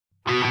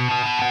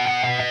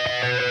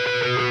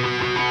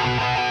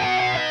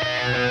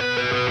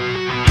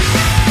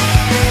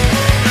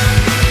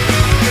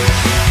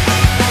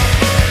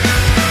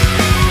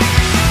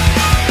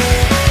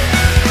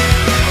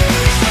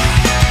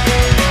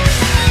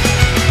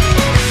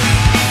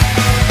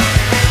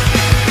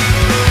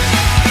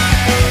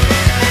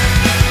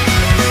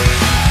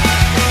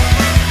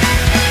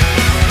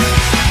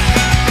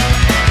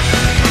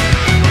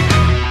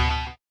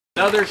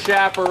Another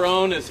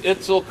chaperone is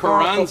Itzel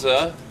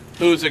Carranza,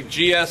 who's a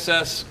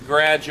GSS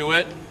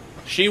graduate.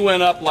 She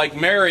went up like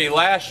Mary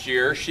last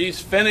year. She's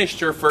finished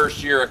her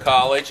first year of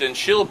college, and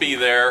she'll be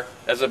there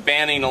as a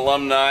Banning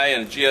alumni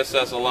and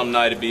GSS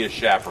alumni to be a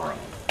chaperone.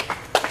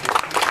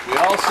 We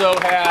also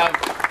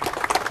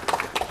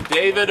have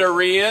David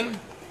Arian,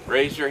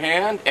 raise your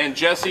hand, and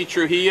Jesse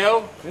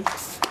Trujillo.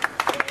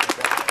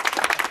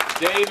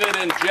 David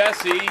and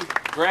Jesse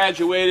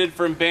graduated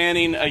from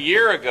Banning a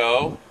year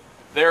ago.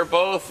 They're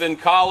both in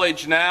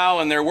college now,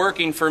 and they're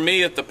working for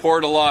me at the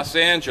Port of Los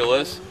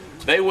Angeles.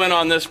 They went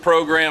on this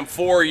program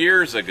 4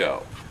 years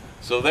ago,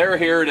 so they're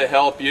here to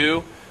help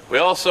you. We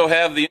also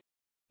have the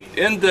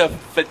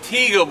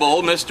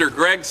indefatigable Mr.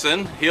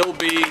 Gregson. He'll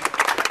be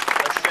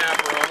a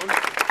chaperone.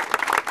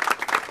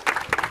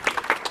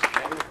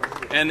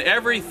 And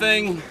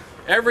everything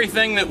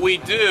that we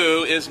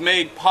do is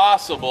made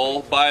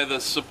possible by the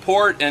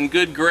support and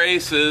good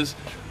graces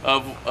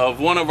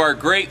of one of our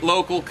great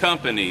local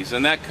companies,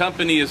 and that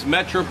company is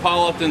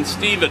Metropolitan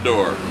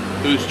Stevedore,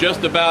 who's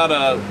just about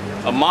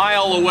a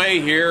mile away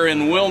here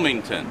in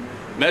Wilmington.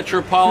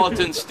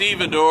 Metropolitan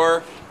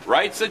Stevedore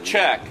writes a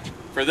check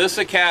for this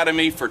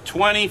academy for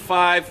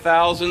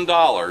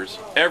 $25,000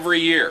 every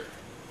year.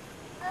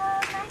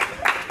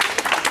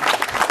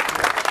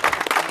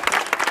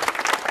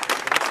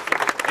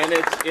 And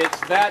it's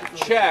that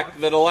check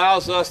that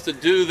allows us to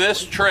do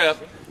this trip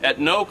at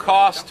no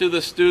cost to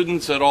the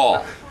students at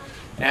all.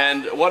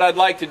 And what I'd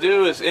like to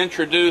do is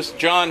introduce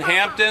John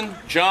Hampton.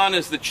 John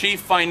is the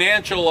Chief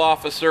Financial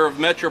Officer of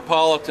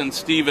Metropolitan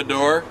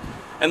Stevedore.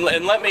 And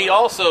let me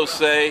also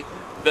say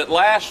that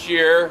last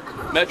year,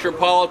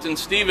 Metropolitan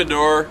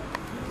Stevedore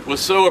was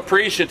so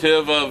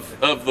appreciative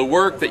of the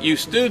work that you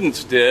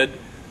students did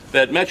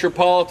that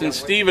Metropolitan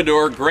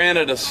Stevedore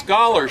granted a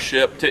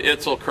scholarship to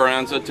Itzel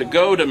Carranza to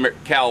go to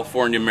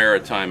California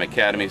Maritime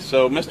Academy.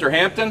 So, Mr.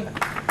 Hampton.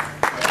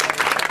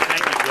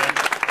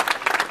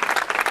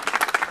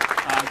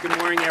 Good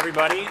morning,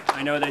 everybody.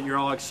 I know that you're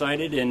all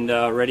excited and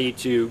ready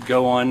to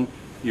go on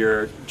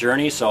your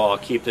journey, so I'll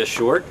keep this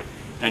short.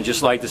 And I'd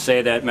just like to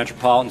say that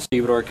Metropolitan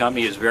Stevedore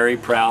Company is very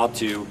proud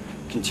to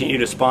continue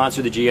to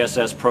sponsor the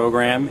GSS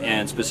program,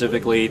 and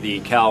specifically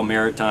the Cal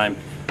Maritime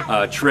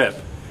trip.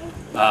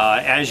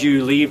 As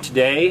you leave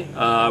today,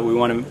 we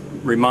want to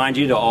remind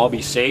you to all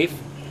be safe,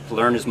 to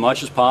learn as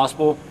much as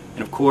possible,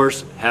 and of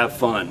course, have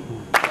fun.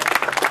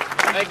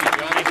 Thank you,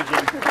 John. Thank you,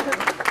 Jim.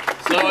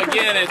 So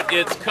again,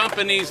 it's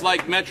companies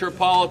like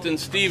Metropolitan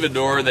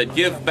Stevedore that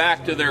give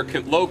back to their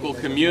local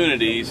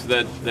communities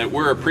that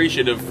we're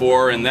appreciative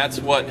for, and that's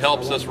what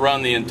helps us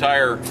run the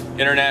entire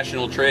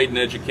international trade and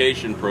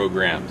education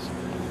programs.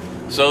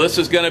 So this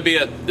is going to be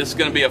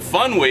a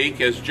fun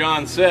week, as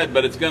John said,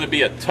 but it's going to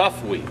be a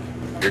tough week.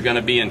 You're going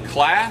to be in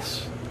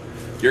class.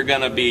 You're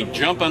going to be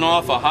jumping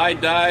off of high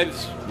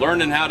dives,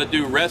 learning how to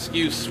do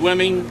rescue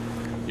swimming.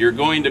 You're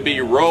going to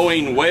be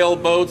rowing whale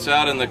boats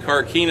out in the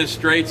Carquinez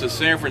Straits of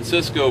San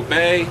Francisco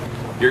Bay.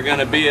 You're going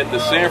to be at the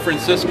San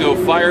Francisco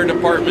Fire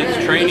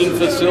Department's training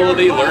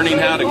facility, learning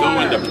how to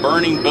go into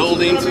burning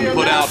buildings and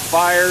put out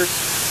fires.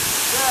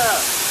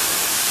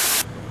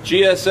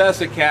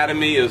 GSS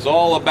Academy is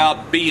all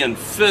about being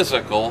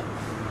physical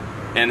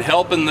and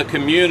helping the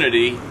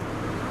community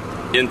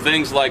in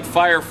things like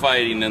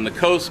firefighting and the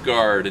Coast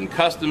Guard and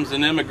Customs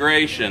and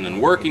Immigration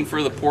and working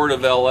for the Port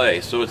of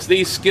LA. So it's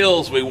these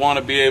skills we want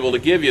to be able to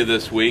give you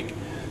this week.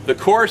 The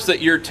course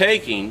that you're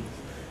taking,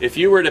 if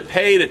you were to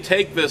pay to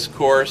take this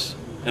course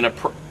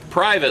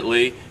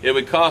privately, it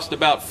would cost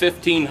about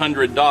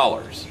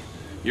 $1,500.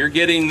 You're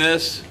getting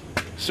this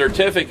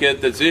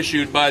certificate that's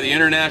issued by the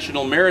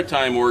International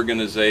Maritime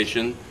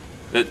Organization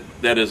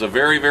that is a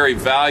very, very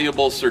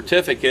valuable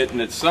certificate, and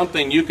it's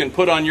something you can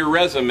put on your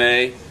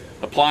resume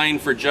applying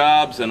for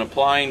jobs and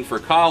applying for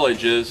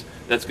colleges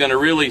that's going to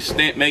really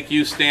make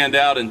you stand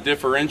out and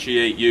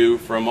differentiate you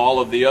from all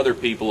of the other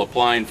people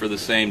applying for the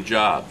same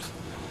jobs.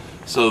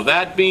 So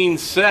that being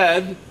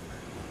said,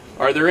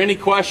 are there any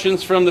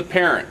questions from the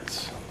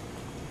parents?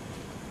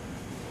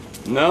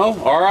 No?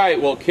 All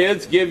right, well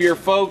kids, give your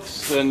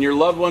folks and your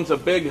loved ones a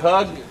big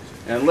hug,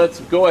 and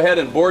let's go ahead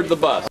and board the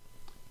bus.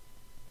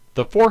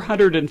 The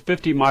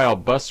 450-mile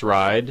bus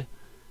ride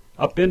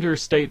up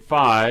Interstate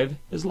 5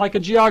 is like a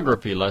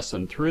geography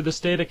lesson through the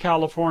state of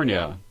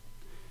California.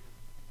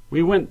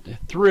 We went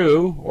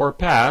through or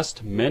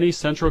past many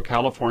Central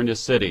California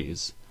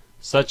cities,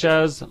 such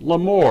as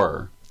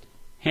Lemoore,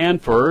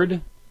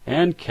 Hanford,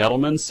 and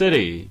Kettleman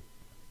City.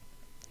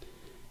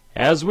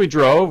 As we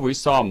drove, we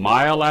saw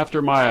mile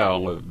after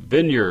mile of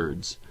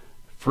vineyards,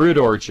 fruit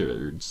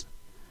orchards,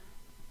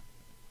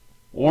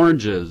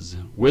 oranges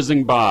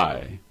whizzing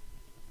by.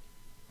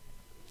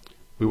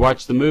 We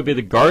watched the movie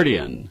The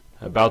Guardian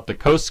about the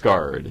Coast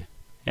Guard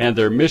and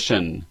their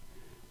mission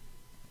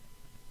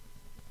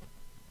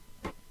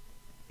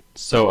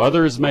so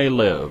others may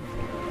live.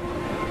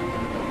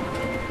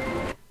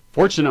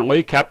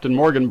 Fortunately, Captain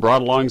Morgan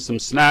brought along some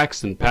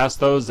snacks and passed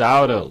those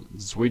out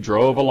as we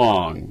drove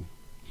along.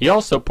 He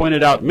also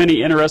pointed out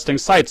many interesting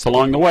sights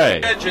along the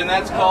way. And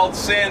that's called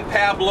San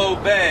Pablo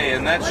Bay,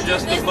 and that's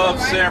just above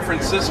San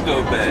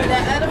Francisco Bay.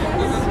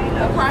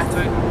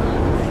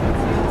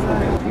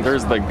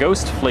 There's the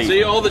Ghost Fleet.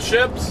 See all the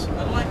ships?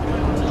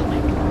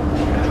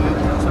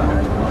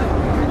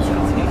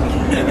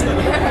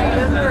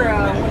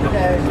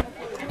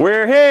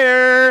 We're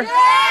here!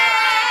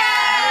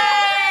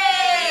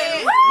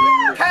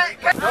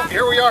 Well,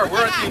 here we are.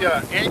 We're at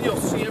the annual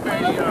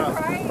CMA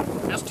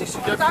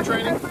STCW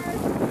training.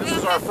 This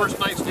is our first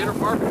night's dinner.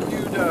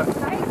 Barbecued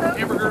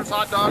hamburgers,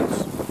 hot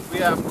dogs. We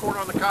have corn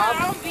on the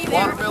cob,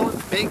 watermelon,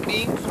 baked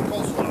beans, and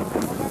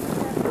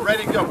coleslaw. We're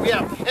ready to go. We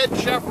have head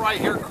chef right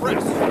here,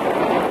 Chris.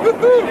 How you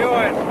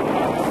doing?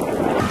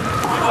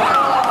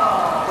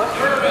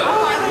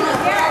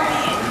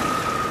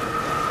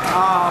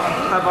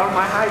 About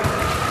my height.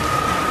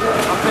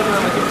 I'm thinking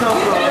I'm a tell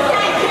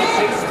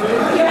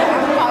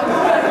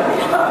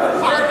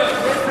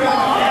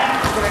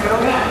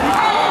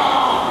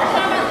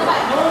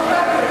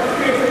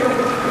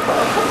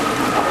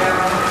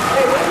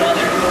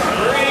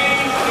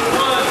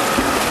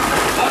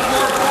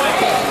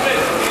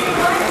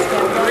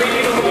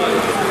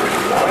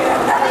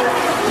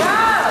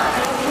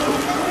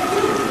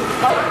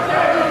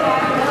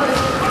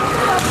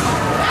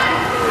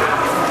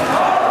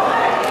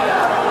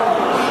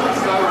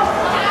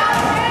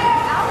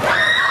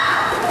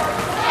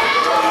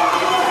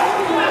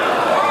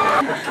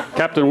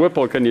Captain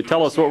Whipple, can you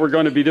tell us what we're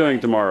going to be doing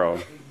tomorrow?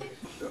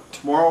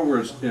 Tomorrow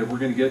we're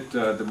going to get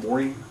the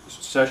morning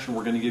session.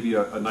 We're going to give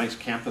you a nice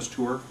campus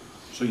tour,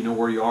 so you know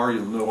where you are.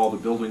 You'll know all the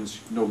buildings.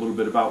 Know a little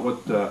bit about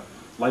what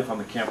life on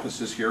the campus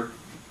is here.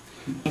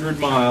 100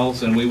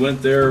 miles, and we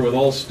went there with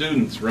all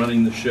students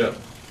running the ship.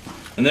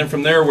 And then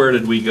from there, where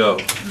did we go?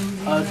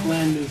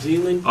 Auckland, New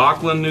Zealand.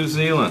 Auckland, New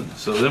Zealand.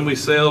 So then we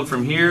sailed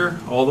from here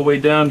all the way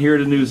down here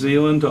to New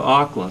Zealand to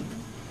Auckland.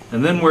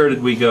 And then where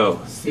did we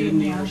go?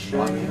 Sydney,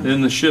 Australia.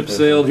 Then the ship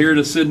sailed here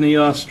to Sydney,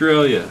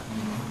 Australia.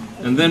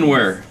 And then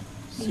where?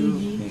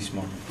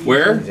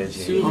 Where?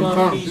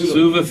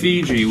 Suva,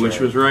 Fiji, which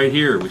was right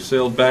here. We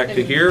sailed back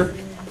to here.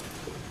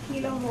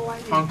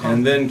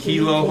 And then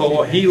Hilo,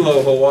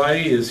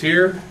 Hawaii is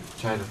here.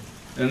 China.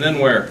 And then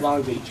where?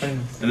 Long Beach.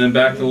 And then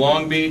back to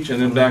Long Beach,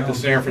 and then back to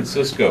San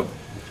Francisco.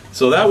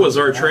 So that was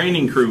our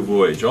training crew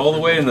voyage, all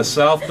the way in the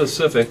South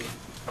Pacific,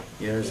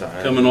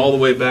 coming all the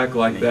way back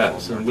like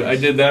that. So I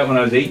did that when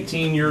I was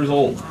 18 years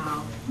old.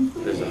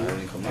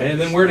 And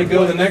then where to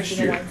go the next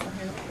year?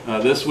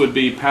 This would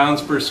be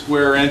pounds per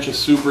square inch of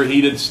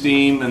superheated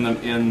steam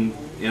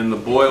in the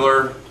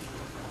boiler,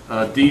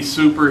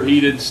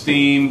 de-superheated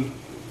steam.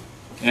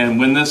 And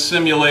when this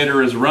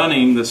simulator is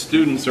running, the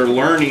students are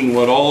learning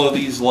what all of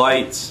these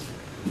lights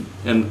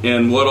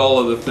and what all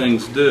of the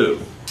things do.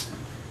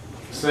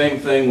 Same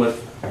thing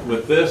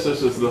with this.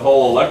 This is the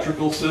whole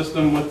electrical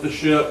system with the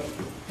ship.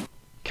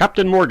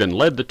 Captain Morgan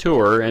led the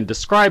tour and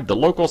described the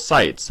local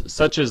sights,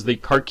 such as the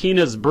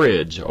Carquinez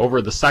Bridge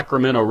over the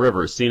Sacramento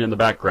River seen in the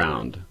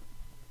background.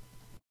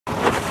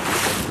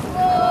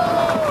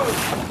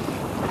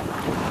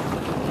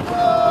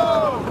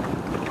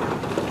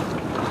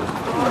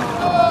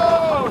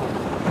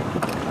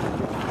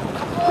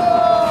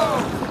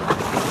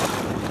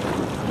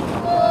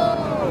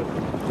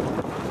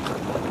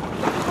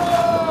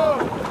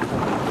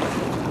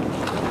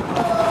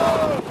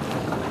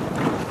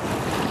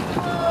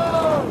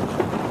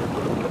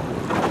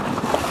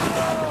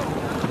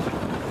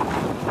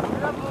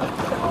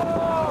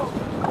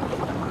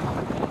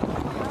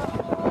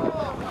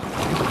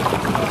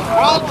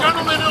 Well,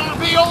 gentlemen, it'll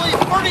be only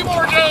 30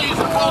 more days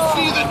and we'll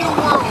see the new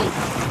world.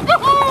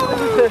 Woohoo!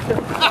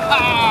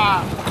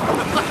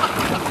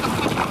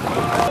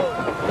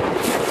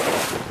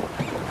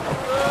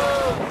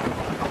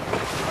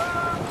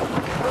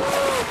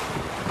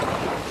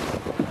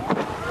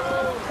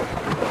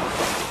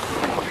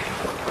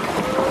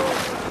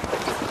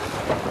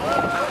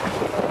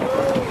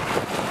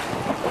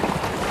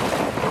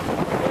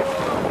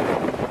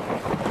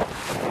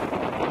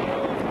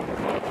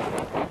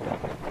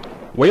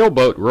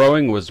 Whaleboat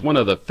rowing was one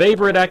of the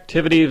favorite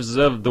activities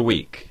of the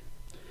week.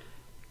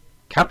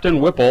 Captain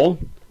Whipple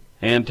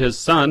and his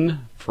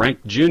son,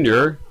 Frank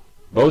Jr.,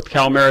 both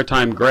Cal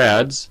Maritime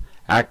grads,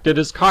 acted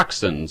as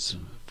coxswains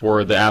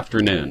for the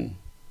afternoon.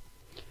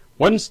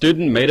 One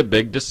student made a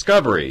big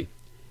discovery.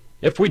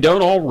 If we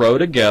don't all row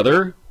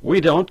together, we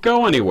don't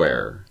go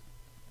anywhere.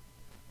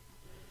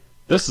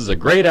 This is a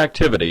great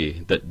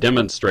activity that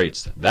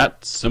demonstrates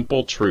that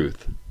simple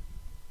truth.